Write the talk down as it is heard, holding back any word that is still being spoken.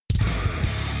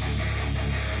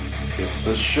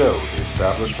this show the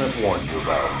establishment warned you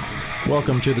about.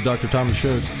 Welcome to the Dr. Tommy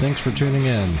Show. Thanks for tuning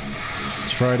in.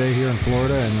 It's Friday here in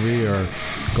Florida, and we are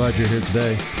glad you're here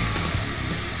today.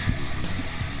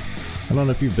 I don't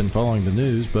know if you've been following the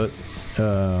news, but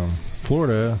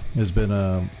Florida has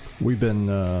been, we've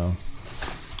been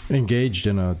engaged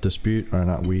in a dispute, or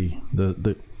not we,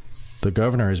 the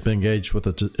governor has been engaged with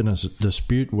in a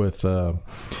dispute with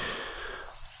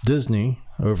Disney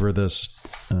over this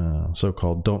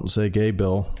so-called Don't Say Gay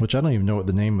bill, which I don't even know what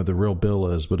the name of the real bill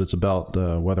is, but it's about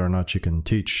whether or not you can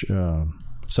teach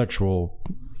sexual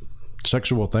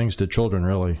things to children,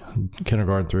 really,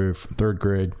 kindergarten through third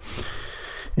grade.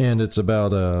 And it's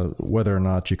about whether or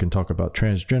not you can talk about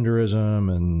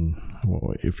transgenderism and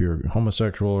if you're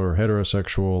homosexual or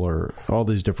heterosexual or all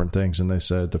these different things. And they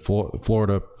said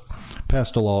Florida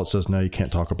passed a law that says, no, you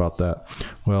can't talk about that.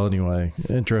 Well, anyway,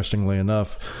 interestingly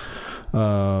enough, they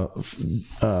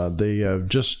have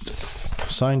just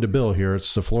signed a bill here.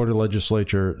 It's the Florida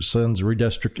legislature sends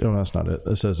redistrict. Oh, that's not it.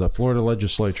 It says the Florida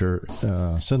legislature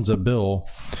sends a bill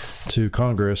to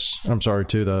Congress. I'm sorry,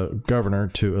 to the governor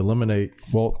to eliminate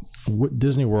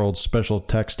Disney World's special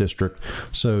tax district.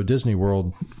 So Disney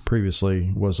World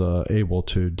previously was able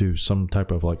to do some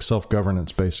type of like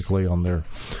self-governance basically on their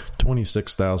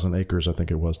 26,000 acres, I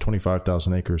think it was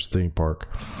 25,000 acres theme park.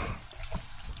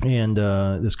 And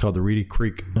it's called the Reedy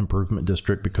Creek Improvement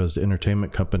District because the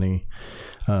entertainment company,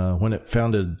 when it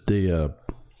founded the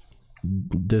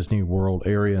Disney World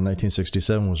area in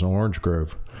 1967, was in Orange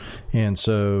Grove. And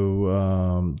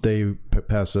so they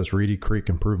passed this Reedy Creek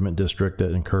Improvement District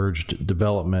that encouraged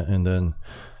development. And then,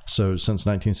 so since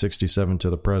 1967 to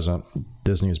the present,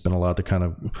 Disney has been allowed to kind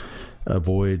of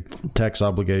avoid tax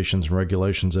obligations and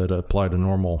regulations that apply to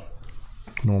normal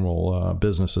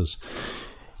businesses.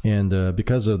 And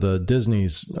because of the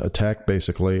Disney's attack,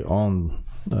 basically on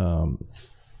Ron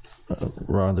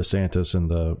DeSantis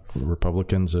and the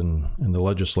Republicans in the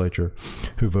legislature,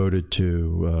 who voted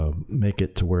to make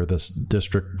it to where this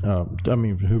district,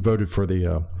 who voted for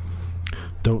the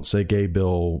Don't Say Gay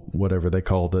bill, whatever they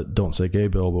called it, Don't Say Gay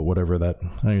bill, but whatever that, I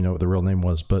don't even know what the real name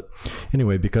was. But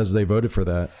anyway, because they voted for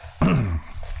that,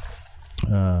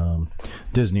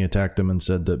 Disney attacked them and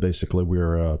said that basically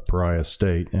we're a pariah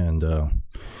state, and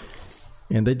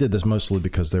they did this mostly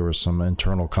because there was some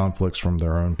internal conflicts from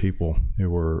their own people who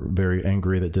were very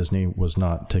angry that Disney was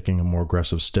not taking a more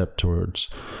aggressive step towards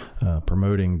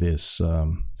promoting this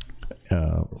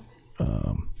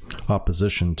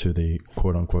opposition to the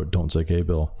quote-unquote Don't Say Gay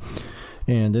bill.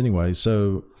 And anyway,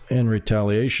 so in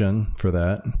retaliation for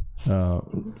that,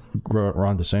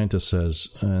 Ron DeSantis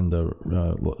says, and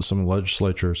some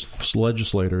legislators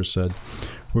said,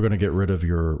 we're going to get rid of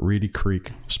your Reedy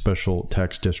Creek special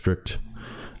tax district,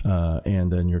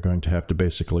 and then you're going to have to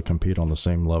basically compete on the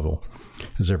same level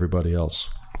as everybody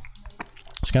else.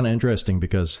 It's kind of interesting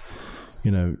because,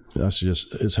 that's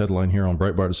just his headline here on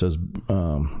Breitbart. It says,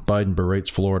 Biden berates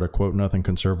Florida, quote, nothing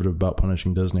conservative about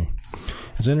punishing Disney.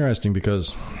 It's interesting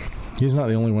because he's not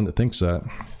the only one that thinks that.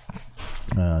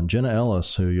 Jenna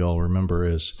Ellis, who y'all remember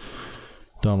is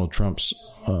Donald Trump's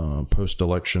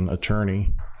post-election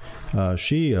attorney,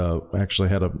 she actually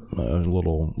had a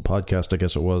little podcast, I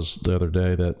guess it was, the other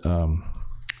day that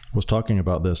was talking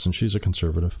about this, and she's a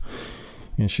conservative.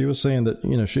 And she was saying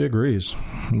that, she agrees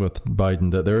with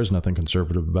Biden that there is nothing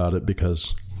conservative about it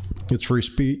because it's free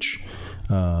speech.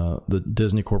 The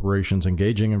Disney Corporation's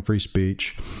engaging in free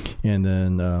speech, and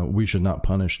then we should not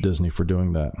punish Disney for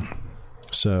doing that.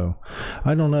 So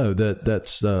I don't know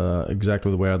that's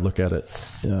exactly the way I'd look at it.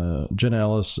 Jenna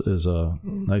Ellis is a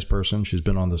nice person. She's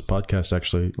been on this podcast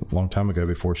actually a long time ago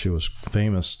before she was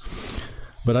famous.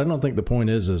 But I don't think the point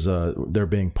is they're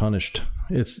being punished.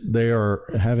 They are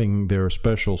having their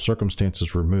special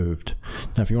circumstances removed.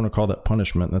 Now, if you want to call that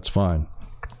punishment, that's fine.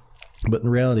 But the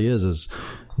reality is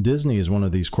Disney is one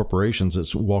of these corporations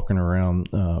that's walking around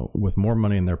with more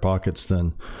money in their pockets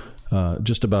than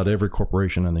just about every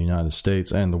corporation in the United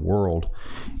States and the world,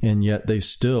 and yet they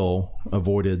still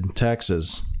avoided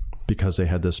taxes because they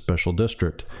had this special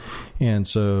district. And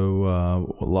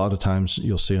so a lot of times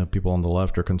you'll see people on the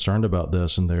left are concerned about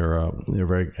this, and they're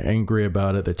very angry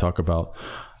about it. They talk about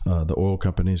the oil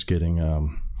companies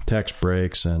getting tax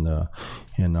breaks and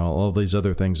all these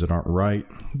other things that aren't right.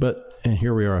 And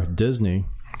here we are at Disney,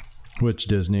 which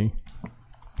Disney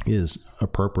is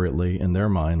appropriately, in their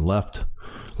mind, left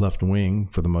wing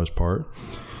for the most part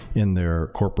in their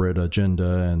corporate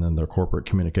agenda and in their corporate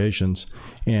communications.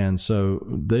 And so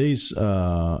these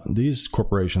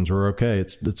corporations are okay.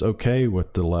 It's okay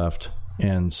with the left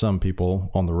and some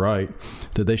people on the right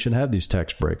that they should have these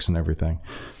tax breaks and everything.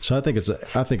 So I think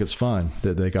it's fine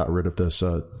that they got rid of this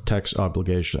tax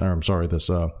obligation. Or I'm sorry,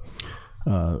 this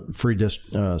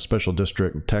special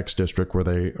district tax district where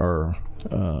they are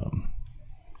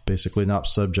basically not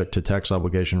subject to tax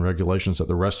obligation regulations that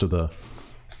the rest of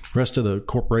the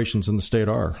corporations in the state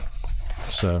are.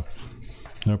 So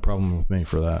no problem with me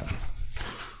for that.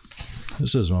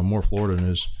 This is more Florida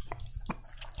news.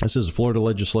 This is the Florida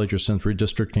legislature sends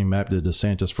redistricting map to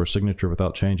DeSantis for signature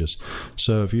without changes.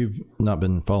 So if you've not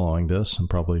been following this, and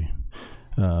probably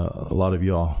a lot of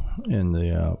y'all in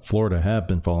the Florida have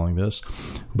been following this,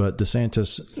 but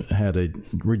DeSantis had a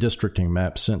redistricting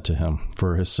map sent to him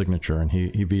for his signature, and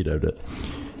he vetoed it.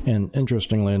 And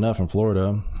interestingly enough, in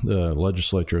Florida, the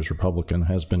legislature is Republican,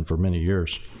 has been for many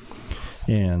years,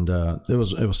 and it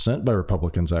was sent by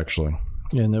Republicans actually.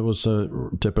 And it was a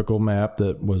typical map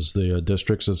that was the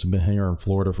districts that's been here in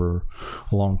Florida for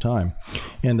a long time.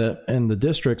 And the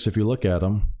districts, if you look at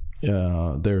them,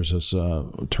 there's this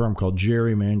term called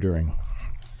gerrymandering.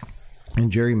 And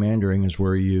gerrymandering is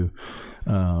where you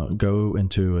go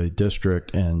into a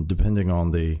district, and depending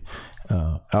on the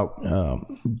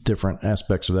different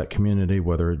aspects of that community,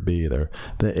 whether it be the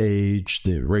age,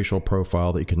 the racial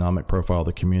profile, the economic profile of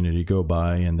the community, go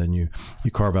by, and then you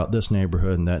carve out this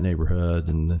neighborhood and that neighborhood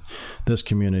and this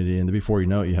community, and before you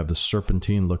know it, you have this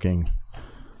serpentine looking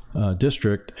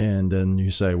district, and then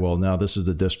you say, well, now this is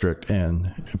the district,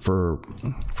 and for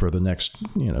the next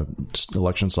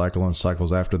election cycle and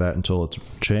cycles after that until it's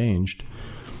changed,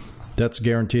 that's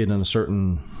guaranteed in a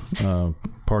certain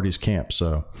party's camp.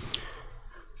 So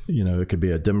it could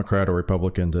be a Democrat or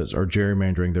Republican that are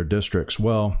gerrymandering their districts.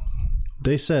 Well,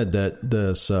 they said that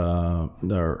this, or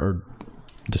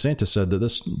DeSantis said that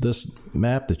this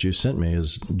map that you sent me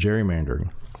is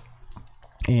gerrymandering,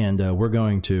 and we're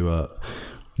going to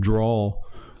draw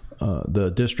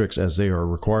the districts as they are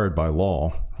required by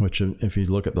law. Which, if you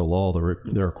look at the law,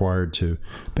 they're required to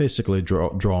basically draw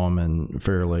them in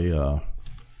fairly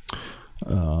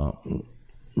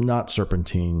not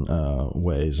serpentine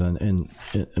ways, and in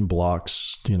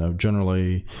blocks.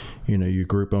 Generally, you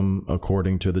group them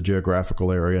according to the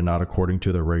geographical area, not according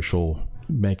to the racial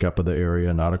makeup of the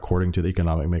area, not according to the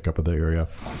economic makeup of the area.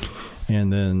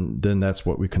 And then that's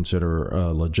what we consider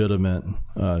a legitimate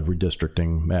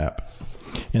redistricting map.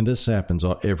 And this happens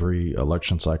every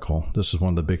election cycle. This is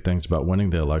one of the big things about winning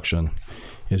the election,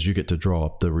 is you get to draw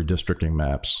up the redistricting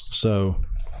maps. So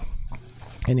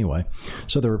anyway,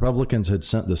 so the Republicans had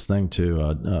sent this thing to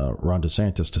Ron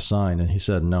DeSantis to sign, and he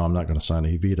said, no, I'm not going to sign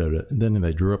it. He vetoed it. And then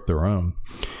they drew up their own,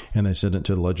 and they sent it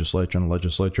to the legislature, and the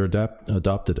legislature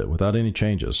adopted it without any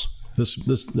changes.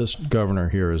 This governor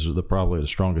here is probably the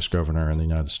strongest governor in the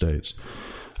United States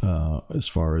as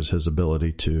far as his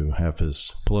ability to have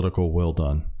his political will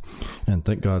done. And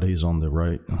thank God he's on the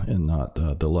right and not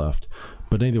the left.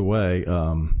 But either way,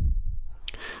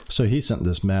 so he sent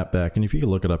this map back, and if you can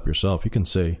look it up yourself, you can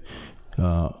say,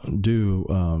 do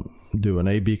an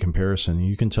A/B comparison.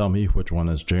 You can tell me which one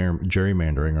is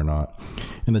gerrymandering or not.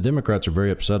 And the Democrats are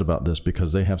very upset about this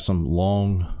because they have some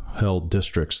long-held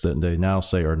districts that they now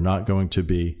say are not going to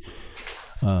be,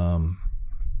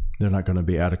 they're not going to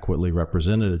be adequately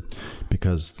represented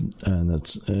because, and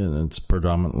it's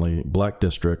predominantly black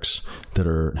districts that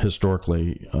are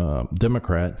historically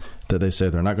Democrat, that they say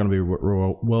they're not going to be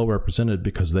well represented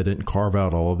because they didn't carve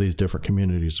out all of these different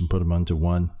communities and put them into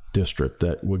one district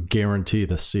that would guarantee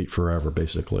the seat forever,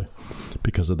 basically,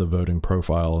 because of the voting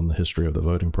profile and the history of the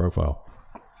voting profile.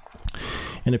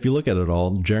 And if you look at it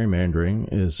all, gerrymandering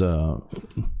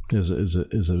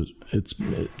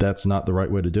that's not the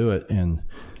right way to do it. And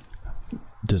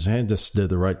DeSantis did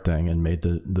the right thing and made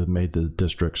the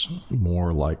districts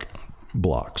more like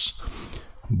blocks,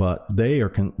 but they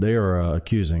are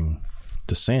accusing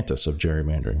DeSantis of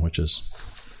gerrymandering, which is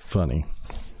funny.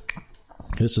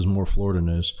 This is more Florida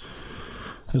news.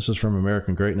 This is from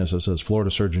American Greatness. It says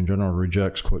Florida Surgeon General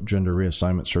rejects, quote, gender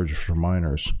reassignment surgery for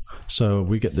minors. So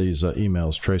we get these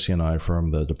emails, Tracy and I,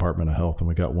 from the Department of Health, and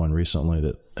we got one recently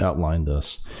that outlined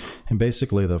this. And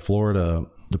basically the Florida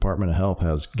Department of Health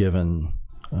has given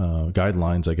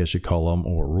guidelines, I guess you call them,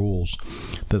 or rules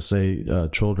that say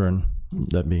children,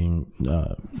 that being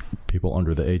people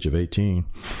under the age of 18,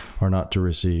 are not to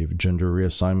receive gender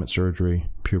reassignment surgery,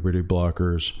 puberty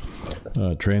blockers,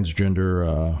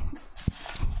 transgender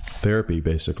therapy,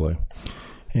 basically.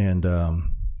 And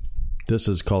this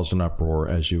has caused an uproar,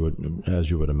 as you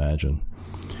would imagine.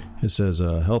 It says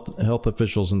health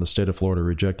officials in the state of Florida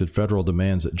rejected federal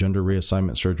demands that gender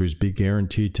reassignment surgeries be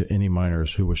guaranteed to any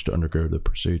minors who wish to undergo the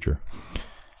procedure.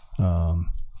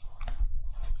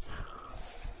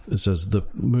 It says the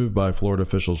move by Florida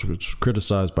officials was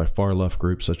criticized by far-left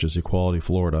groups such as Equality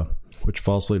Florida, which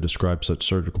falsely described such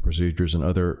surgical procedures and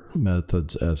other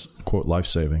methods as, quote,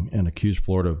 life-saving, and accused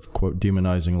Florida of, quote,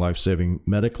 demonizing life-saving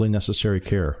medically necessary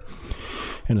care,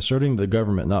 and asserting the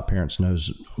government, not parents,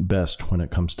 knows best when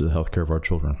it comes to the health care of our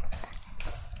children.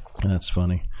 And that's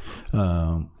funny,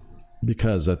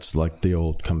 because that's like the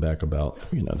old comeback about,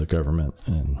 the government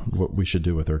and what we should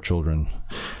do with our children.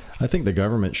 I think the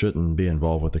government shouldn't be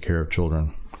involved with the care of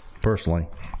children, personally,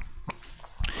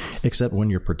 except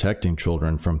when you're protecting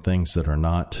children from things that are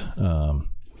not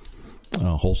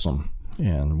wholesome.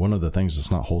 And one of the things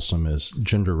that's not wholesome is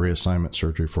gender reassignment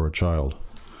surgery for a child.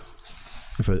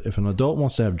 If an adult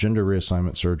wants to have gender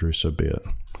reassignment surgery, so be it.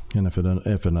 And if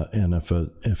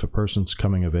a person's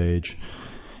coming of age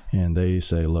and they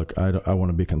say, look, I want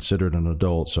to be considered an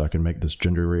adult so I can make this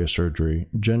gender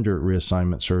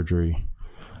reassignment surgery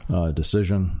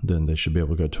decision, then they should be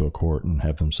able to go to a court and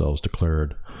have themselves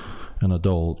declared an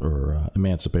adult or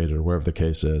emancipated or whatever the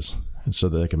case is, so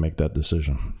that they can make that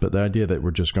decision. But the idea that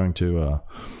we're just going to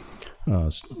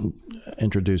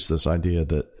introduce this idea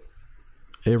that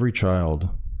every child,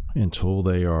 until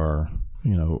they are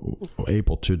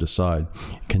able to decide,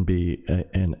 can be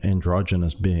an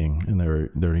androgynous being, and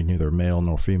they're neither male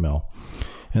nor female.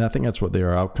 And I think that's what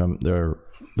their outcome, their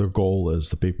goal is,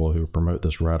 the people who promote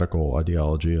this radical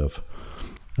ideology of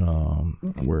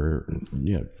where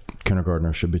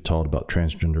kindergartners should be taught about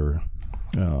transgender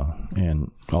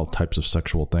and all types of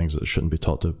sexual things that shouldn't be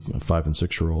taught to 5 and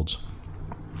 6 year olds.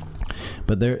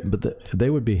 But they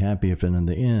would be happy if, in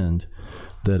the end,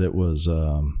 that it was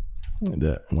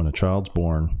that when a child's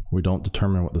born, we don't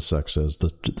determine what the sex is.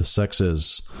 The sex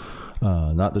is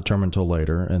not determined until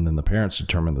later, and then the parents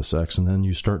determine the sex, and then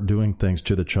you start doing things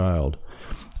to the child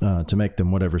to make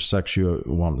them whatever sex you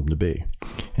want them to be.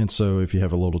 And so if you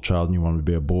have a little child and you want them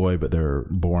to be a boy, but they're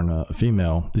born a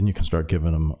female, then you can start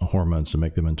giving them hormones to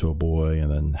make them into a boy,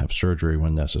 and then have surgery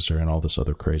when necessary, and all this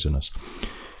other craziness.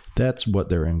 That's what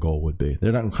their end goal would be.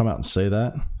 They're not going to come out and say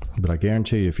that, but I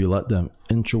guarantee you, if you let them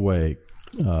inch away,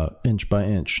 inch by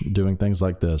inch, doing things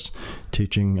like this,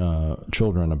 teaching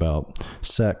children about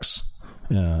sex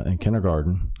in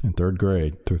kindergarten, in third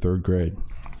grade,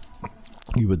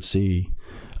 you would see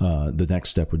the next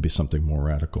step would be something more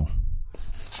radical.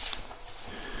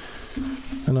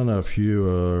 I don't know if you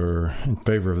are in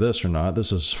favor of this or not.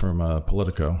 This is from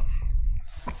Politico.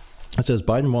 It says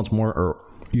Biden wants more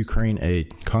Ukraine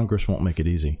aid. Congress won't make it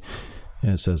easy.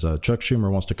 And it says Chuck Schumer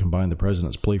wants to combine the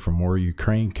president's plea for more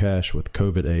Ukraine cash with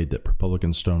COVID aid that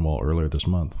Republicans stonewalled earlier this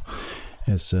month.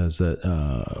 It says that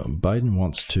Biden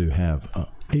wants to have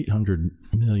 $800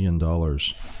 million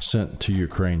sent to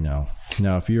Ukraine now.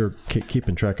 Now, if you're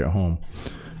keeping track at home,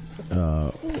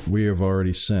 we have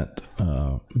already sent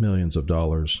millions of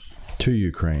dollars to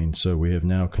Ukraine. So we have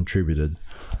now contributed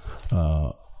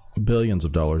billions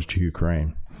of dollars to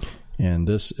Ukraine. And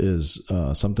this is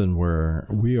something where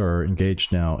we are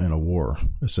engaged now in a war,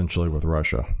 essentially, with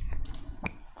Russia.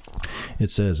 It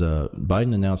says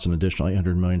Biden announced an additional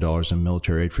 $800 million in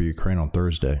military aid for Ukraine on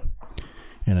Thursday.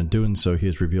 And in doing so, he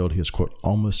has revealed he has, quote,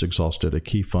 almost exhausted a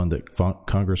key fund that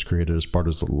Congress created as part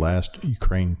of the last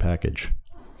Ukraine package.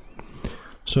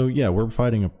 So, yeah, we're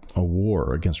fighting a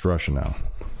war against Russia now.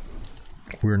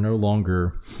 We're no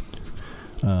longer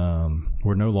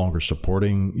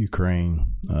supporting Ukraine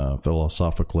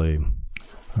philosophically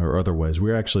or other ways.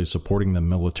 We're actually supporting them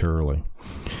militarily.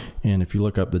 And if you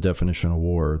look up the definition of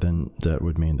war, then that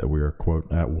would mean that we are,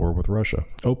 quote, at war with Russia,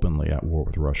 openly at war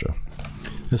with Russia.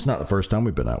 It's not the first time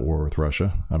we've been at war with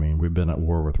Russia. I mean, we've been at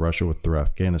war with Russia through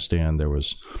Afghanistan. There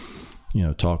was,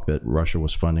 talk that Russia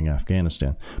was funding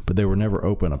Afghanistan, but they were never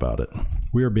open about it.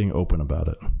 We are being open about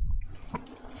it.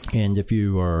 And if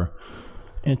you are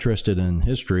interested in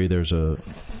history, there's I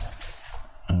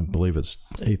believe it's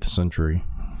 8th century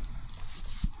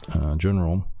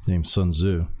general named Sun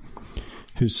Tzu,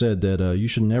 who said that you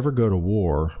should never go to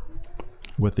war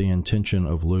with the intention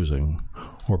of losing,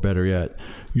 or better yet,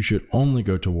 you should only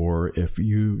go to war if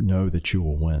you know that you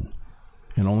will win,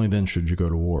 and only then should you go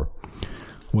to war.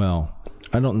 Well,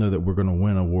 I don't know that we're going to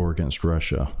win a war against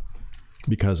Russia,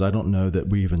 because I don't know that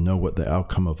we even know what the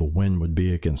outcome of a win would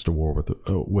be against a war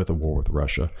with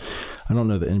Russia. I don't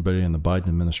know that anybody in the Biden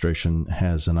administration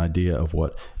has an idea of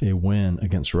what a win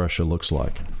against Russia looks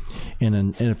like.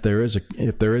 And if there is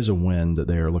a win that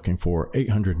they are looking for,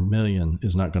 $800 million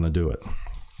is not going to do it.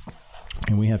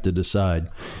 And we have to decide,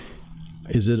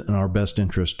 is it in our best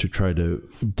interest to try to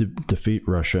defeat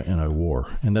Russia in a war?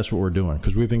 And that's what we're doing,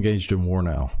 because we've engaged in war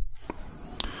now.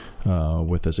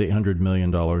 With this $800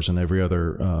 million and every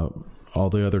other all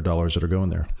the other dollars that are going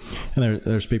there. And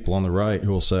there's people on the right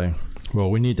who will say, well,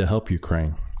 we need to help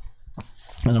Ukraine.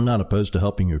 And I'm not opposed to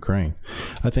helping Ukraine.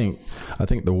 I think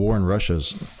the war in Russia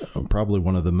is probably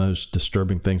one of the most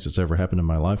disturbing things that's ever happened in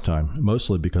my lifetime,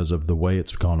 mostly because of the way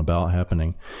it's gone about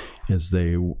happening, is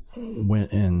they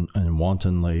went in and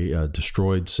wantonly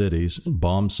destroyed cities,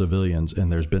 bombed civilians,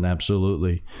 and there's been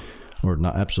nearly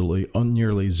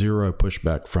zero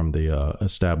pushback from the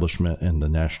establishment and the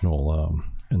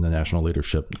national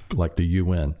leadership, like the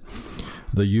UN.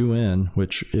 The UN,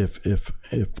 which if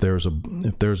there's a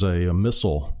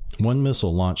missile, one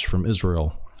missile launched from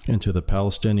Israel into the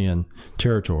Palestinian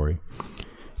territory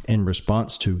in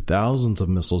response to thousands of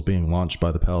missiles being launched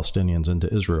by the Palestinians into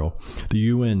Israel, the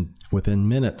UN within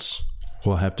minutes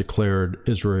will have declared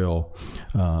Israel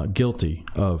guilty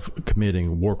of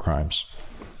committing war crimes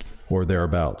or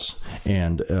thereabouts,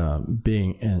 and then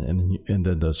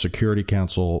the Security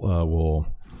Council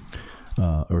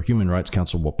or Human Rights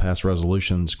Council will pass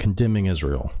resolutions condemning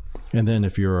Israel. And then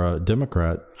if you're a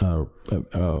Democrat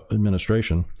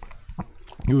administration,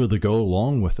 you either go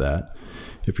along with that.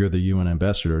 If you're the UN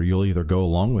ambassador, you'll either go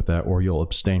along with that or you'll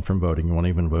abstain from voting. You won't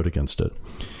even vote against it.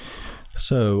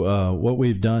 So what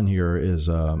we've done here is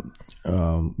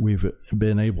we've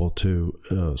been able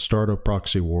to start a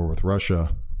proxy war with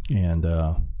Russia, and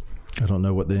I don't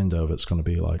know what the end of it's going to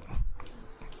be like.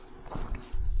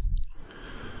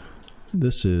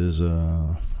 This is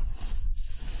John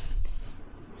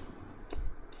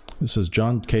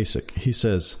Kasich. He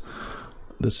says,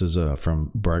 this is from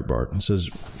Breitbart. It says,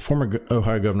 former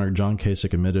Ohio Governor John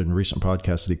Kasich admitted in a recent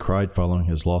podcast that he cried following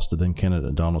his loss to then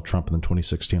candidate Donald Trump in the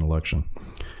 2016 election.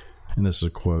 And this is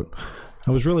a quote.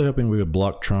 I was really hoping we would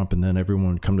block Trump and then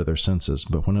everyone would come to their senses.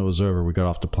 But when it was over, we got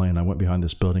off the plane. I went behind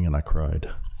this building and I cried.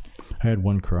 I had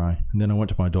one cry, and then I went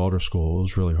to my daughter's school. It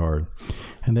was really hard,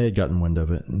 and they had gotten wind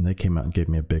of it, and they came out and gave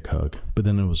me a big hug. But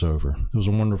then it was over. It was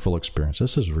a wonderful experience.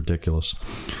 This is ridiculous.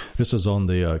 This is on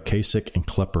the Kasich and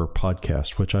Klepper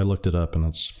podcast, which I looked it up, and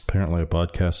it's apparently a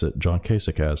podcast that John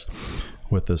Kasich has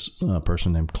with this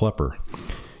person named Klepper.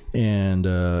 And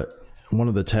one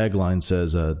of the taglines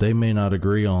says, they may not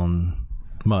agree on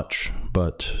much,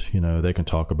 but, they can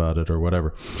talk about it or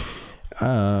whatever.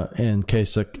 And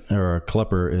Kasich or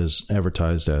Klepper is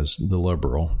advertised as the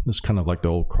liberal. It's kind of like the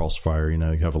old crossfire, you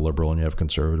have a liberal and you have a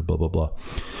conservative, blah, blah, blah.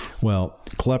 Well,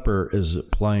 Klepper is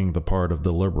playing the part of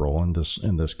the liberal in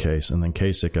this case. And then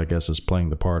Kasich, I guess, is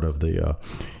playing the part of the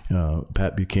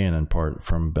Pat Buchanan part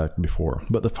from back before.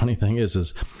 But the funny thing is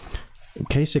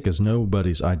Kasich is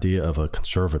nobody's idea of a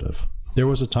conservative. There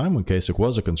was a time when Kasich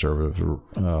was a conservative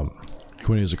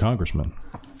when he was a congressman.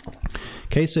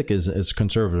 Kasich is as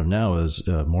conservative now as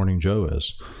Morning Joe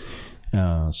is.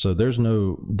 So there's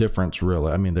no difference,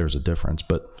 really. I mean, there's a difference,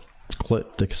 but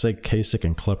to say Kasich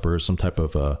and Klepper is some type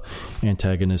of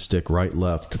antagonistic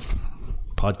right-left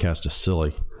podcast is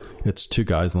silly. It's two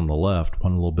guys on the left,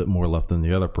 one a little bit more left than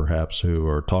the other, perhaps, who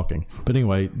are talking. But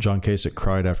anyway, John Kasich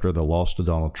cried after the loss to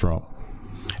Donald Trump.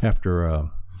 After,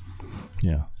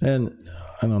 and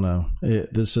I don't know.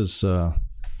 This is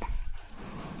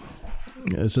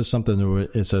something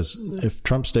that it says, if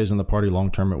Trump stays in the party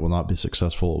long term, it will not be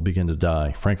successful. It will begin to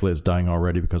die. Frankly, it's dying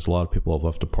already because a lot of people have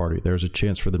left the party. There's a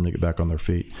chance for them to get back on their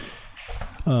feet.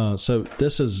 So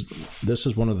this is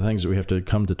one of the things that we have to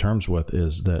come to terms with,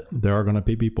 is that there are going to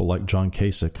be people like John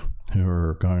Kasich who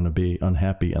are going to be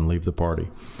unhappy and leave the party,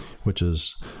 which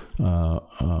is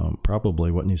probably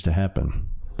what needs to happen.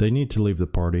 They need to leave the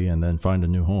party and then find a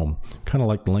new home, kind of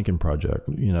like the Lincoln Project.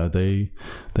 They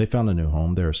found a new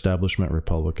home. They're establishment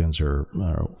Republicans, or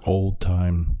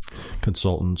old-time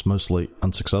consultants, mostly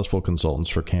unsuccessful consultants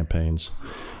for campaigns.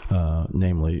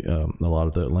 Namely, a lot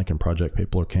of the Lincoln Project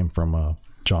people came from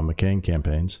John McCain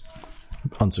campaigns,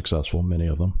 unsuccessful, many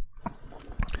of them,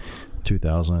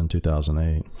 2000 and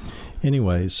 2008.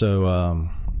 Anyway, so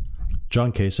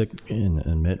John Kasich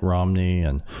and Mitt Romney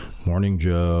and Morning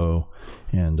Joe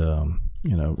and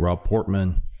Rob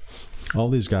Portman, all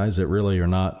these guys that really are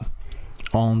not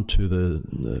on to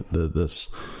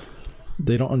this.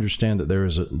 They don't understand that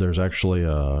there's actually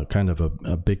a kind of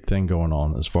a big thing going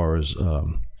on as far as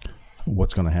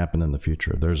what's going to happen in the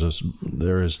future.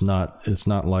 It's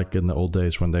not like in the old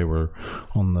days when they were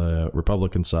on the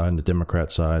Republican side and the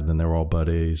Democrat side, and they were all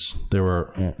buddies. They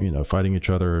were, fighting each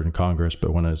other in Congress,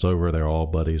 but when it's over, they're all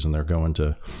buddies and they're going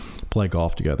to play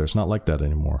golf together. It's not like that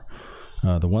anymore.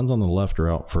 The ones on the left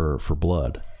are out for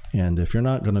blood. And if you're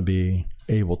not going to be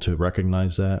able to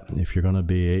recognize that, if you're going to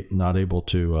be not able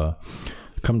to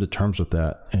come to terms with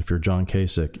that, if you're John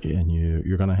Kasich, and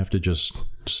you're going to have to just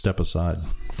step aside,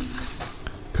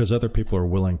 because other people are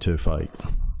willing to fight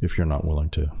if you're not willing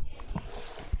to.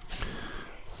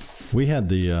 We had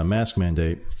the mask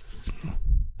mandate,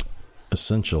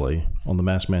 essentially, on the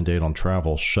mask mandate on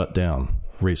travel shut down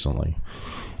recently.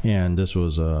 And this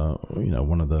was,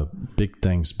 one of the big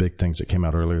things that came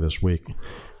out earlier this week.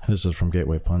 This is from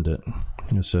Gateway Pundit.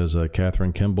 It says,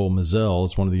 Catherine Kimball Mizelle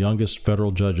is one of the youngest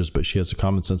federal judges, but she has the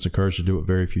common sense and courage to do what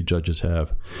very few judges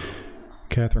have.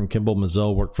 Catherine Kimball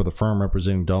Mizelle worked for the firm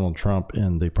representing Donald Trump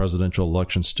in the presidential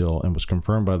election steal and was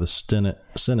confirmed by the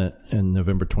Senate in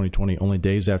November 2020, only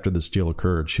days after the steal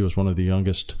occurred. She was one of the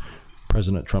youngest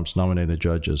President Trump's nominated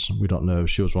judges. We don't know if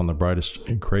she was one of the brightest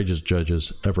and courageous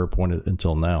judges ever appointed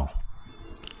until now.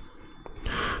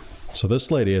 So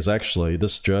this lady is actually,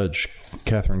 this judge,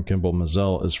 Catherine Kimball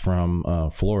Mizelle, is from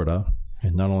Florida.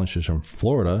 And not only is she from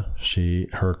Florida,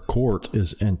 her court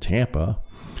is in Tampa.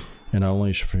 And not only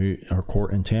is she her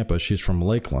court in Tampa, she's from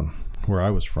Lakeland, where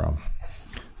I was from,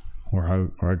 where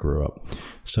I grew up.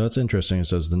 So it's interesting. It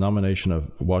says the nomination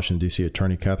of Washington, D.C.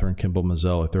 attorney Catherine Kimball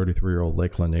Mizelle, a 33-year-old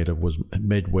Lakeland native,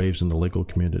 made waves in the legal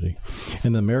community.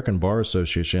 And the American Bar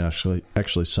Association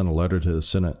actually sent a letter to the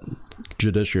Senate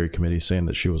Judiciary Committee saying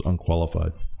that she was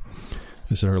unqualified.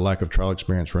 They said her lack of trial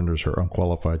experience renders her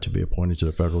unqualified to be appointed to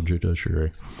the federal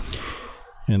judiciary.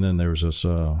 And then there was this,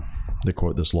 they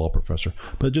quote this law professor.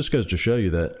 But it just goes to show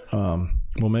you that,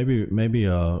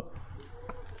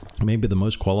 maybe the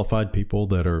most qualified people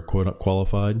that are quote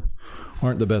qualified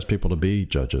aren't the best people to be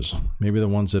judges. Maybe the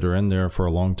ones that are in there for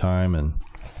a long time and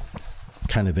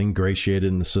kind of ingratiated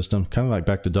in the system, kind of like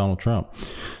back to Donald Trump.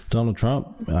 Donald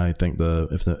Trump, I think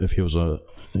if he was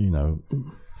he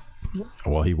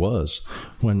was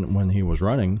when he was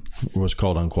running, was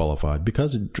called unqualified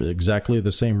because exactly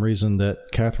the same reason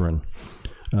that Catherine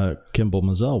Kimball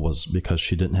Mizelle was, because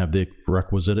she didn't have the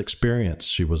requisite experience.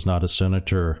 She was not a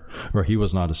senator, or he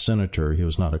was not a senator. He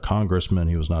was not a congressman.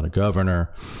 He was not a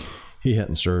governor. He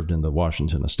hadn't served in the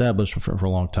Washington establishment for a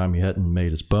long time. He hadn't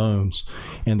made his bones,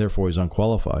 and therefore he's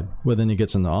unqualified. Well, then he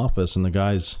gets in the office, and the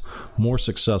guy's more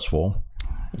successful,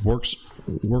 works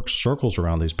circles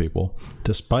around these people,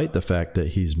 despite the fact that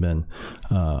he's been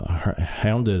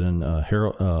hounded and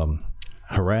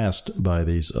harassed by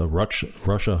these Russia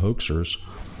hoaxers.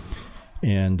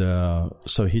 And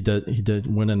so he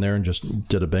went in there and just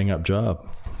did a bang up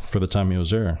job for the time he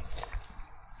was there.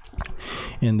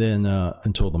 And then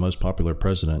until the most popular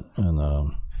president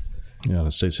in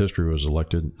United States history was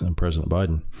elected, President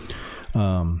Biden.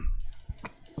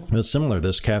 It's similar.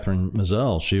 This Catherine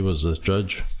Mizelle, she was a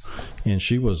judge, and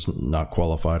she was not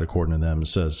qualified according to them. It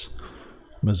says,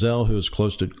 Mizelle, who is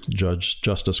close to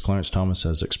Justice Clarence Thomas,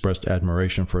 has expressed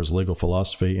admiration for his legal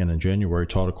philosophy, and in January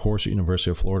taught a course at University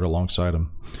of Florida alongside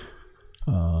him.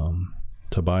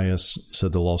 Tobias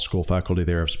said the law school faculty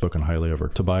there have spoken highly of her.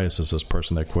 Tobias is this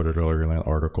person they quoted earlier in that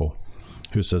article,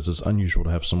 who says it's unusual to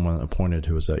have someone appointed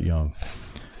who is that young.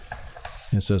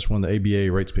 And it says when the ABA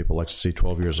rates people, likes to see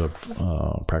 12 years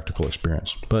of practical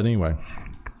experience. But anyway,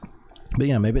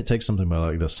 maybe it takes something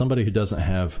like this. Somebody who doesn't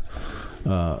have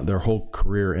their whole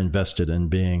career invested in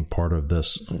being part of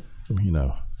this,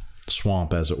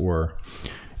 swamp, as it were.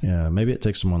 Maybe it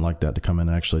takes someone like that to come in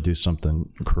and actually do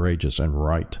something courageous and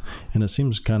right. And it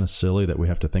seems kind of silly that we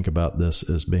have to think about this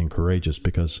as being courageous,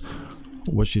 because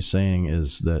what she's saying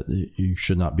is that you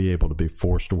should not be able to be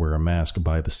forced to wear a mask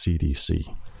by the CDC.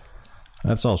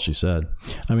 That's all she said.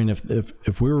 I mean,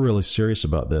 if we were really serious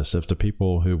about this, if the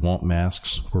people who want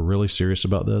masks were really serious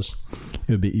about this,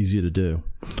 it would be easy to do.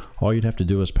 All you'd have to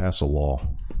do is pass a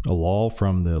law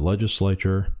from the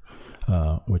legislature,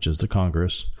 which is the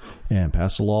Congress, and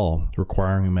pass a law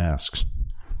requiring masks.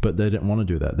 But they didn't want to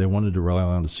do that. They wanted to rely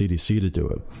on the CDC to do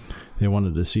it. They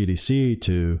wanted the CDC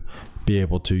to be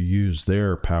able to use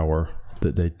their power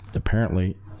that they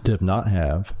apparently did not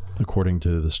have, according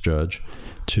to this judge,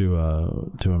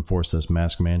 to enforce this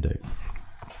mask mandate.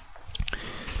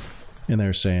 And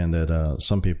they're saying that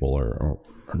some people are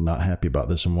not happy about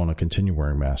this and want to continue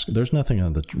wearing masks. There's nothing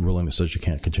in the ruling that says you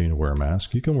can't continue to wear a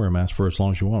mask. You can wear a mask for as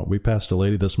long as you want. We passed a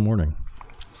lady this morning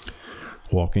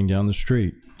walking down the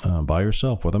street by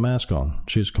herself with a mask on.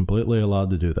 She's completely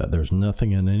allowed to do that. There's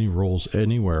nothing in any rules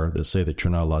anywhere that say that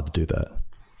you're not allowed to do that.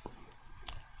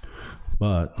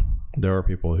 But there are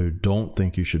people who don't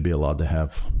think you should be allowed to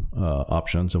have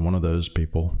options, and one of those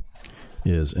people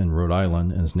is in Rhode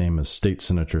Island, and his name is State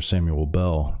Senator Samuel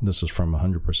Bell. This is from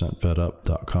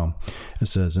 100%fedup.com. It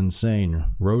says, insane.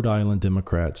 Rhode Island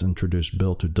Democrats introduced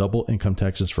bill to double income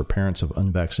taxes for parents of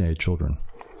unvaccinated children.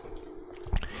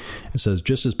 It says,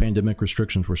 just as pandemic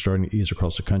restrictions were starting to ease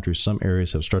across the country, some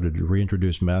areas have started to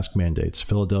reintroduce mask mandates.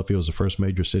 Philadelphia was the first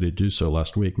major city to do so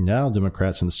last week. Now,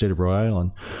 Democrats in the state of Rhode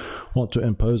Island want to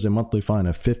impose a monthly fine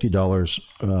of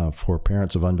 $50 for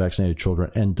parents of unvaccinated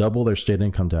children and double their state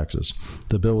income taxes.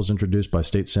 The bill was introduced by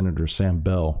State Senator Sam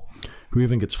Bell, who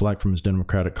even gets flack from his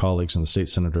Democratic colleagues in the state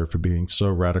senator for being so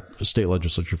radical, state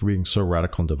legislature for being so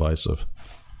radical and divisive.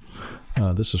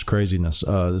 This is craziness.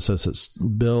 This says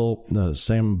that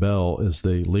Sam Bell is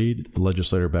the lead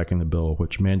legislator backing the bill,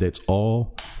 which mandates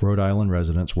all Rhode Island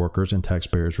residents, workers, and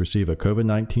taxpayers receive a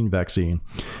COVID-19 vaccine,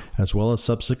 as well as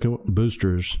subsequent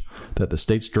boosters that the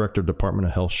state's Director of Department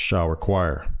of Health shall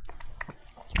require.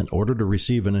 In order to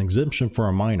receive an exemption for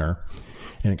a minor,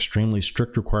 an extremely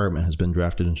strict requirement has been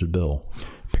drafted into the bill.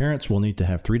 Parents will need to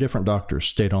have 3 different doctors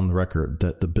state on the record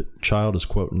that the child is,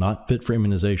 quote, not fit for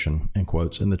immunization, end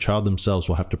quotes, and the child themselves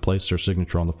will have to place their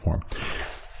signature on the form.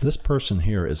 This person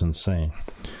here is insane.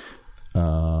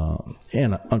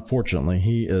 And unfortunately,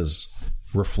 he is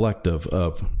reflective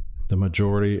of the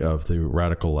majority of the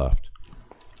radical left.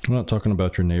 I'm not talking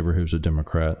about your neighbor who's a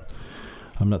Democrat.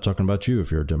 I'm not talking about you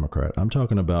if you're a Democrat. I'm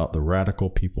talking about the radical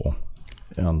people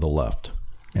on the left.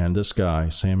 And this guy,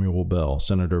 Samuel Bell,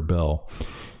 Senator Bell,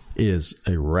 is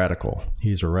a radical.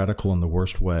 He's a radical in the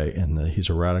worst way, and he's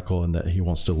a radical in that he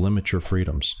wants to limit your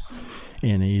freedoms.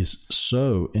 And he's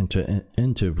so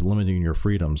into limiting your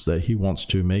freedoms that he wants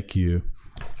to make you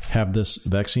have this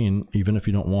vaccine, even if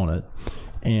you don't want it.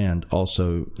 And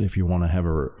also, if you want to have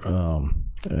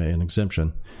an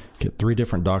exemption, get 3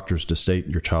 different doctors to state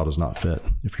your child is not fit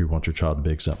if you want your child to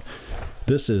be exempt.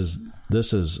 This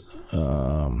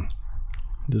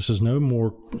is no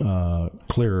more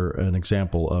clear an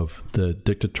example of the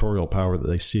dictatorial power that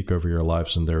they seek over your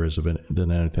lives than there is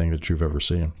than anything that you've ever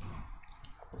seen.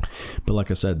 But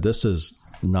like I said, this is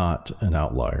not an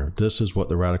outlier. This is what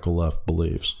the radical left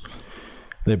believes.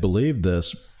 They believe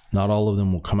this. Not all of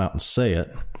them will come out and say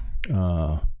it,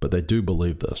 but they do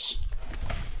believe this.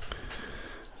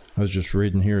 I was just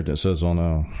reading here. It says on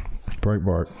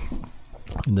Breitbart,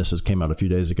 and this came out a few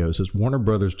days ago. It says Warner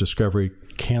Brothers Discovery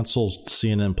cancels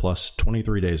CNN Plus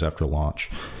 23 days after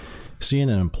launch.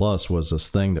 CNN Plus was this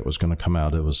thing that was going to come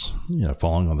out. It was,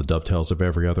 following on the dovetails of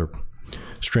every other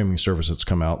streaming service that's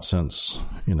come out since,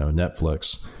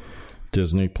 Netflix,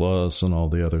 Disney Plus, and all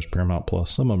the others, Paramount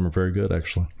Plus. Some of them are very good,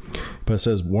 actually. But it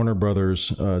says Warner Brothers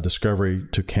Discovery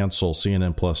to cancel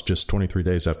CNN Plus just 23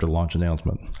 days after launch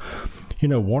announcement.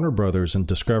 Warner Brothers and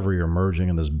Discovery are merging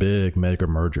in this big mega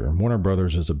merger. Warner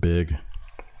Brothers is a big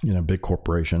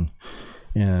corporation,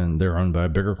 and they're owned by a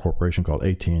bigger corporation called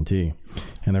AT&T.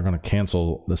 And they're going to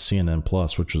cancel the CNN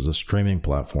Plus, which was a streaming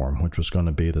platform, which was going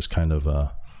to be this kind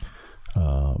of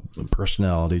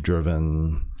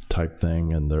personality-driven type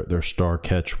thing. And their star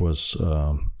catch was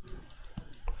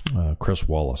Chris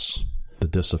Wallace, the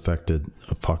disaffected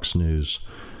Fox News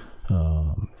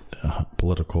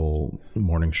political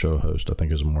morning show host. I think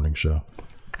it was a morning show.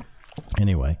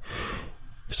 Anyway,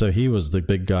 so he was the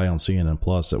big guy on CNN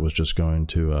Plus that was just going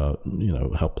to,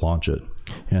 help launch it.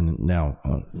 And now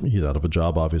he's out of a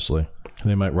job, obviously.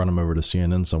 They might run him over to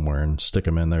CNN somewhere and stick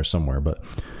him in there somewhere. But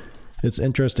it's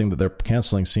interesting that they're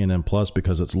canceling CNN Plus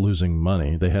because it's losing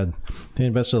money. They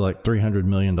invested like $300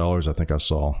 million, I think I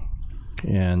saw.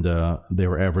 And they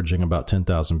were averaging about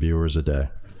 10,000 viewers a day,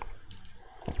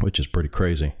 which is pretty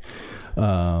crazy.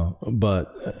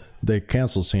 But they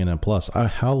canceled CNN Plus.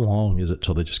 How long is it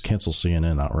till they just cancel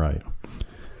CNN outright?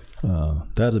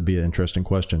 That would be an interesting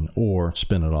question. Or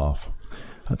spin it off.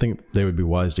 I think they would be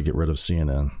wise to get rid of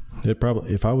CNN.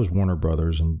 If I was Warner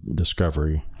Brothers and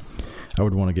Discovery, I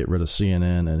would want to get rid of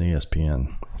CNN and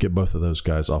ESPN. Get both of those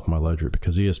guys off my ledger,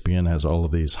 because ESPN has all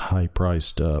of these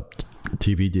high-priced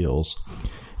TV deals,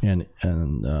 and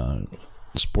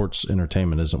sports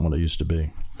entertainment isn't what it used to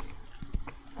be.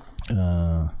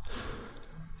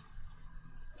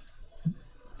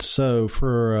 So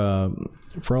for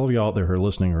all of you out there who are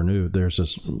listening or new, there's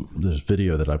this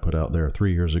video that I put out there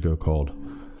 3 years ago called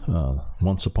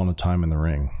Once Upon a Time in the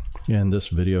Ring. And this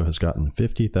video has gotten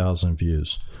 50,000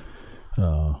 views,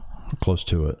 close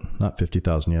to it. Not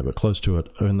 50,000 yet, but close to it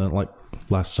in the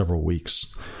last several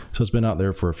weeks. So it's been out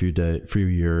there for a few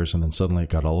years, and then suddenly it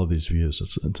got all of these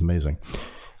views. It's amazing.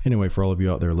 Anyway, for all of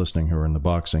you out there listening who are into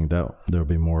boxing, there'll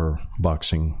be more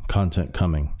boxing content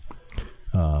coming.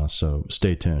 So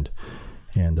stay tuned.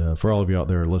 And for all of you out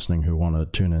there listening who want to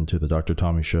tune into the Dr.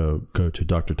 Tommy Show, go to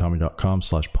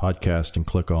drtommy.com/podcast and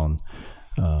click on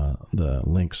the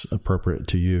links appropriate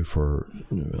to you for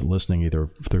listening either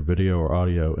through video or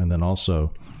audio. And then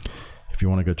also, if you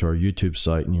want to go to our YouTube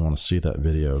site and you want to see that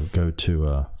video, go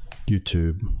to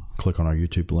YouTube, click on our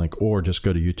YouTube link, or just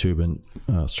go to YouTube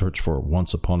and search for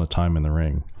Once Upon a Time in the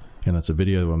Ring. And it's a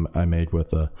video I made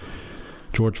with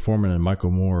George Foreman and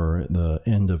Michael Moore at the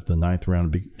end of the 9th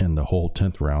round and the whole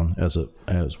 10th round as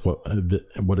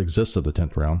what exists of the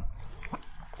 10th round.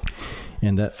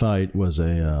 And that fight was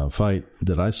a fight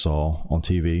that I saw on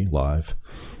TV live,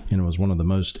 and it was one of the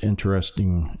most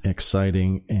interesting,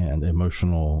 exciting, and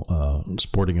emotional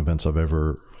sporting events I've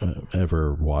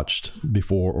ever watched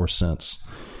before or since.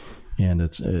 And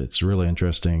it's really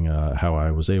interesting how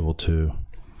I was able to.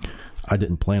 I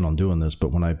didn't plan on doing this,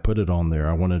 but when I put it on there,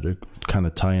 I wanted to kind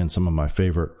of tie in some of my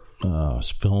favorite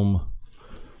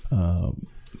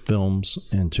films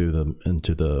into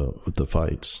the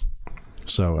fights.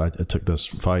 So I took this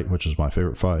fight, which is my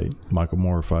favorite fight, Michael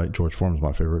Moore fight. George Foreman's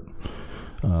my favorite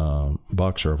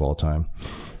boxer of all time,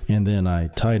 and then I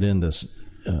tied in this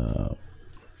the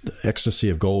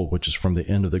Ecstasy of Gold, which is from The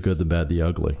End of the Good, the Bad, the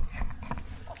Ugly,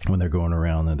 when they're going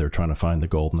around and they're trying to find the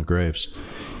gold in the graves.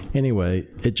 Anyway,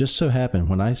 it just so happened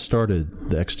when I started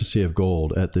the Ecstasy of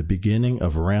Gold at the beginning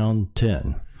of round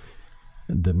 10,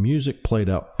 the music played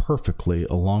out perfectly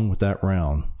along with that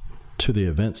round to the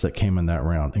events that came in that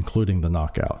round, including the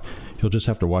knockout. You'll just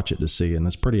have to watch it to see, and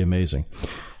it's pretty amazing.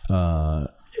 I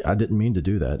didn't mean to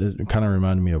do that. It kind of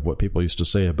reminded me of what people used to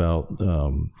say about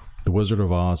The Wizard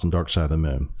of Oz and Dark Side of the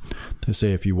Moon. They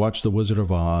say if you watch The Wizard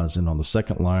of Oz and on the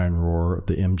second lion roar of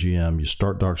the MGM, you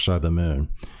start Dark Side of the Moon,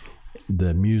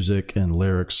 the music and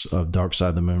lyrics of Dark Side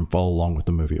of the Moon follow along with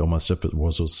the movie, almost if it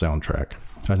was a soundtrack.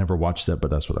 I never watched that, but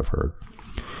that's what I've heard.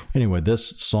 Anyway, this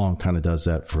song kind of does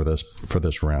that for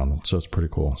this round, so it's pretty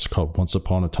cool. It's called Once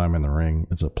Upon a Time in the Ring.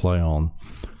 It's a play on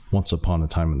Once Upon a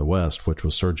Time in the West, which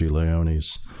was Sergio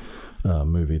Leone's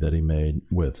movie that he made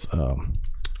with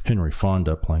Henry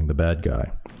Fonda playing the bad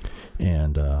guy.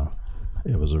 And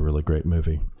it was a really great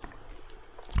movie.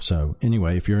 So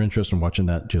anyway, if you're interested in watching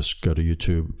that, just go to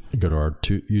YouTube, go to our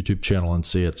YouTube channel and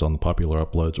see it's on the popular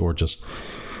uploads, or just,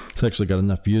 it's actually got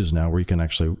enough views now where you can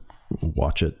actually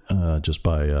watch it just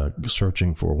by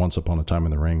searching for Once Upon a Time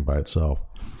in the Ring by itself.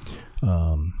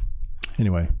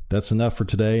 Anyway, that's enough for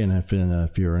today. And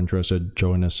if you're interested,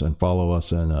 join us and follow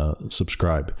us and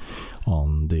subscribe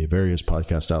on the various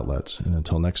podcast outlets. And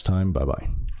until next time,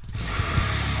 bye-bye.